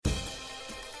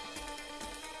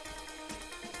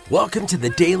Welcome to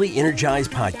the Daily Energize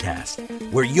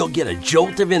podcast, where you'll get a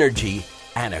jolt of energy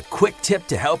and a quick tip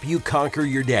to help you conquer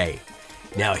your day.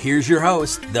 Now here's your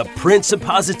host, the Prince of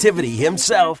Positivity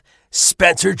himself,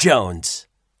 Spencer Jones.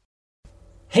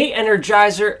 Hey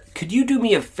Energizer, could you do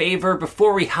me a favor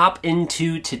before we hop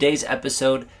into today's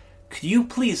episode? Could you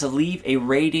please leave a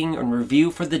rating and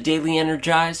review for the Daily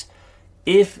Energize?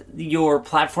 If your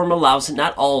platform allows it,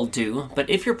 not all do, but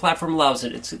if your platform allows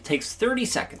it, it takes 30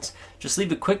 seconds. Just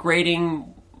leave a quick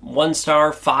rating, 1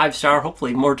 star, 5 star,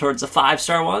 hopefully more towards the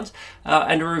 5-star ones,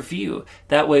 and a review.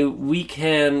 That way we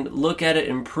can look at it,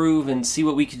 improve, and see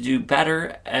what we can do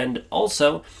better, and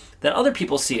also that other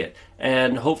people see it.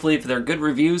 And hopefully if they're good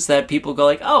reviews, that people go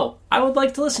like, oh, I would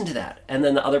like to listen to that. And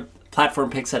then the other platform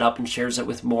picks it up and shares it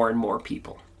with more and more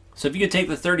people. So if you could take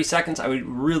the 30 seconds, I would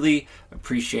really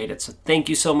appreciate it. So thank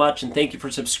you so much, and thank you for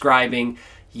subscribing.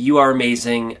 You are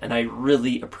amazing, and I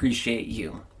really appreciate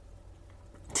you.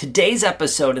 Today's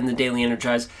episode in the Daily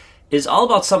Energize is all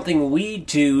about something we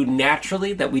do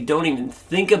naturally that we don't even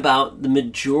think about the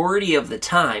majority of the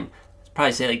time. I'd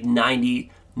probably say like 99%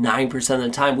 of the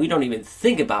time, we don't even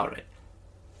think about it.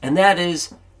 And that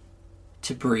is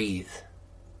to breathe.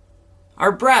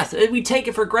 Our breath, we take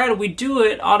it for granted. We do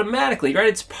it automatically, right?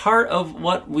 It's part of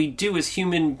what we do as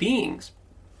human beings.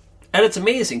 And it's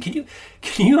amazing. Can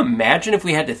you imagine if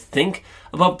we had to think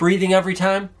about breathing every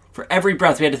time? For every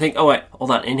breath, we had to think, oh, wait,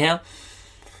 hold on, inhale.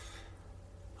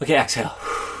 Okay, exhale.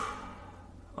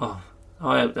 Oh,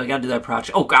 I got to do that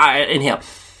project. Oh, God, inhale.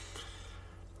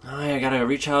 Oh, I got to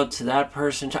reach out to that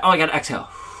person. Oh, I got to exhale.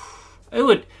 We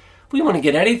wouldn't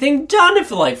get anything done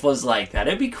if life was like that.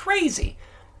 It'd be crazy.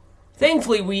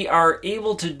 Thankfully, we are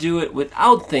able to do it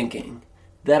without thinking,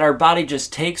 that our body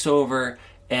just takes over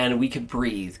and we can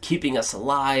breathe, keeping us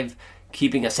alive,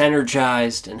 keeping us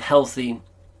energized and healthy,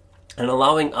 and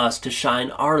allowing us to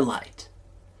shine our light.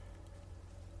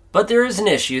 But there is an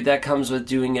issue that comes with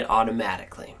doing it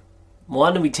automatically.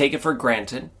 One, we take it for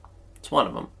granted. It's one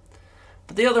of them.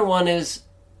 But the other one is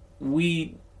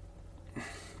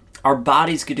our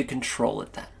bodies get to control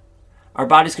it then. Our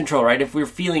bodies control, right? If we're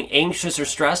feeling anxious or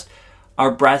stressed, our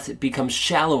breath becomes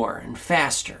shallower and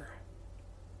faster.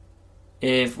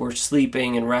 If we're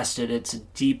sleeping and rested, it's a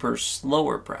deeper,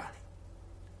 slower breath.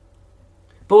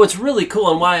 But what's really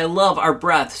cool and why I love our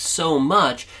breath so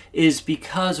much is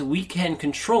because we can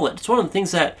control it. It's one of the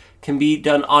things that can be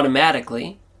done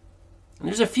automatically. And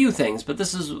there's a few things, but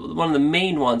this is one of the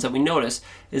main ones that we notice,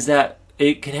 is that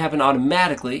it can happen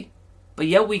automatically, but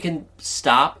yet we can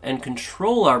stop and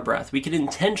control our breath. We can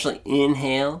intentionally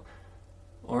inhale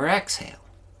or exhale.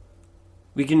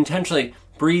 We can intentionally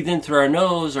breathe in through our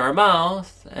nose or our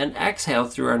mouth and exhale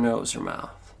through our nose or mouth.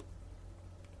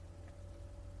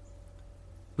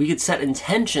 We could set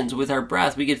intentions with our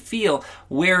breath. We could feel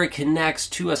where it connects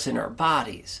to us in our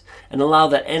bodies and allow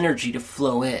that energy to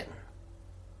flow in.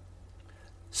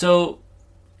 So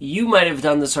you might have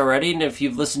done this already, and if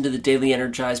you've listened to the Daily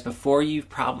Energize before, you've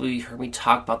probably heard me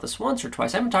talk about this once or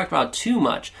twice. I haven't talked about it too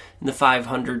much in the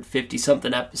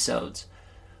 550-something episodes.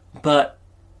 But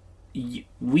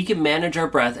we can manage our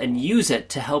breath and use it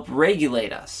to help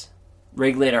regulate us,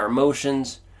 regulate our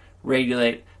emotions,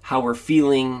 regulate how we're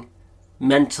feeling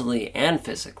mentally and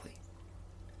physically.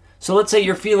 So let's say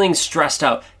you're feeling stressed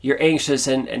out, you're anxious,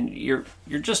 and you're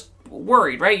just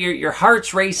worried, right? Your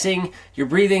heart's racing, you're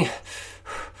breathing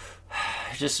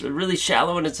just really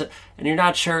shallow, and you're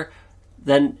not sure.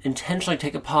 Then intentionally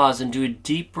take a pause and do a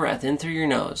deep breath in through your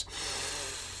nose.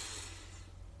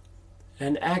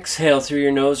 And exhale through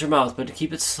your nose or mouth, but to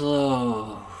keep it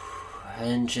slow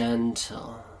and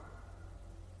gentle.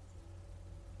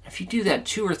 If you do that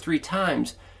 2 or 3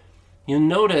 times, you'll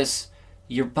notice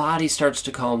your body starts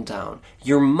to calm down.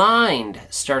 Your mind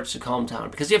starts to calm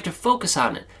down because you have to focus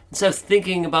on it. Instead of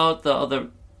thinking about the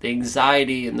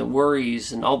anxiety and the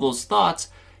worries and all those thoughts,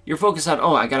 you're focused on,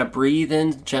 I got to breathe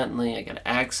in gently, I got to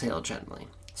exhale gently.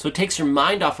 So it takes your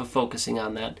mind off of focusing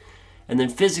on that. And then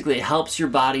physically, it helps your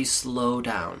body slow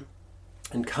down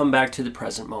and come back to the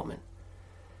present moment.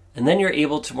 And then you're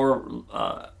able to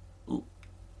more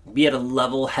be at a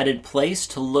level-headed place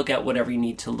to look at whatever you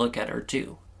need to look at or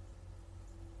do.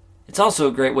 It's also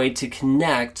a great way to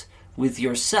connect with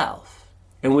yourself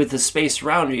and with the space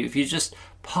around you. If you just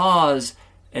pause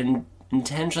and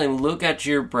intentionally look at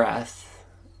your breath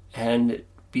and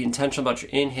be intentional about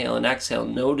your inhale and exhale,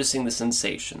 noticing the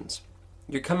sensations,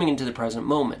 you're coming into the present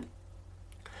moment.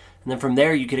 And then from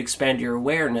there, you could expand your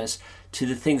awareness to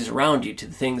the things around you, to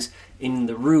the things in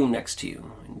the room next to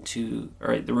you,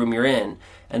 or the room you're in,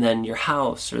 and then your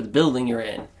house or the building you're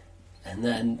in, and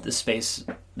then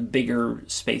the bigger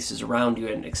spaces around you,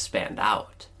 and expand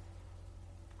out.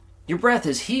 Your breath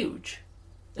is huge.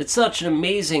 It's such an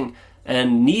amazing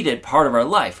and needed part of our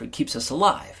life. It keeps us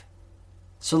alive.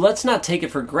 So let's not take it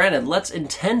for granted. Let's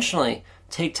intentionally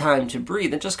take time to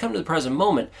breathe and just come to the present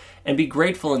moment and be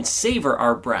grateful and savor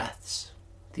our breaths.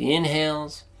 The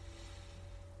inhales,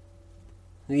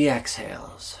 the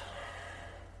exhales.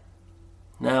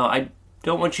 Now, I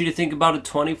don't want you to think about it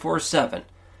 24/7.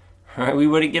 Right? We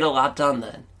wouldn't get a lot done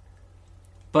then.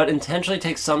 But intentionally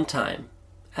take some time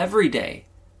every day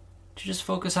to just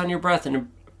focus on your breath and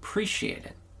appreciate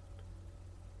it.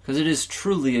 Because it is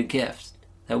truly a gift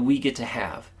that we get to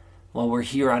have while we're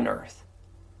here on earth.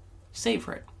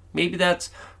 Savor it. Maybe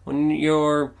that's when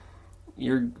you're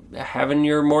having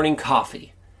your morning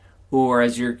coffee, or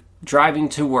as you're driving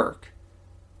to work,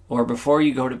 or before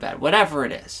you go to bed. Whatever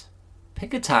it is,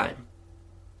 pick a time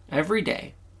every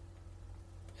day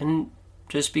and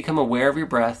just become aware of your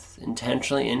breath.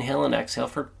 Intentionally inhale and exhale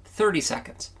for 30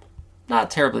 seconds. Not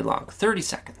terribly long, 30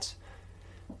 seconds.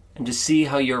 And just see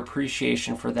how your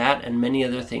appreciation for that and many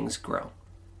other things grow.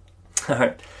 All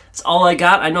right, that's all I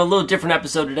got. I know a little different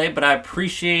episode today, but I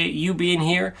appreciate you being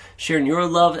here, sharing your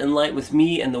love and light with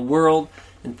me and the world.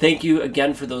 And thank you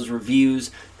again for those reviews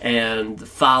and the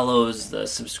follows, the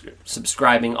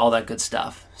subscribing, all that good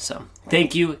stuff. So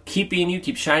thank you. Keep being you.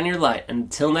 Keep shining your light. And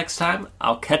until next time,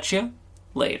 I'll catch you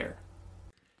later.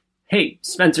 Hey,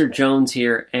 Spencer Jones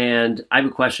here, and I have a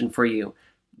question for you.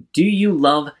 Do you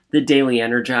love the Daily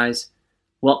Energize?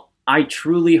 Well, I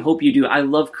truly hope you do. I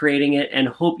love creating it and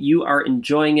hope you are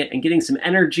enjoying it and getting some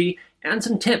energy and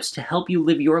some tips to help you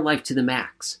live your life to the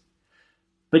max.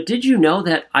 But did you know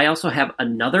that I also have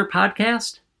another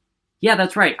podcast? Yeah,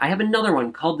 that's right. I have another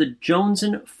one called The Jones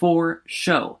and 4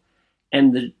 Show.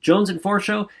 And The Jones and 4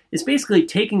 Show is basically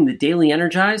taking the Daily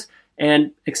Energize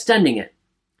and extending it.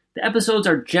 The episodes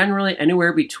are generally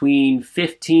anywhere between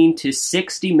 15 to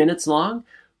 60 minutes long.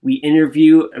 We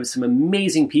interview some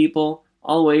amazing people,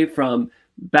 all the way from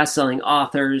best-selling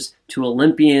authors to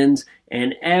Olympians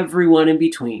and everyone in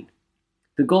between.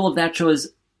 The goal of that show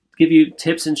is give you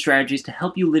tips and strategies to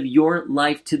help you live your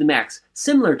life to the max,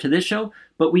 similar to this show,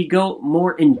 but we go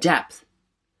more in depth.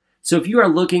 So if you are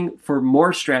looking for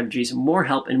more strategies, more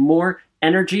help, and more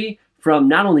energy from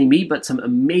not only me, but some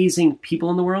amazing people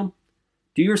in the world,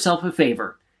 do yourself a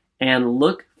favor and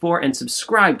look for and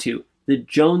subscribe to The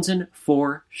Jones and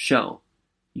 4 Show.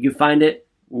 You can find it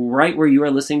right where you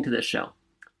are listening to this show.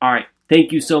 All right,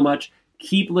 thank you so much.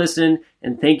 Keep listening,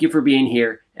 and thank you for being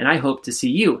here, and I hope to see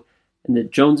you in The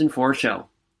Jones and 4 Show.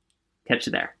 Catch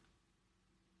you there.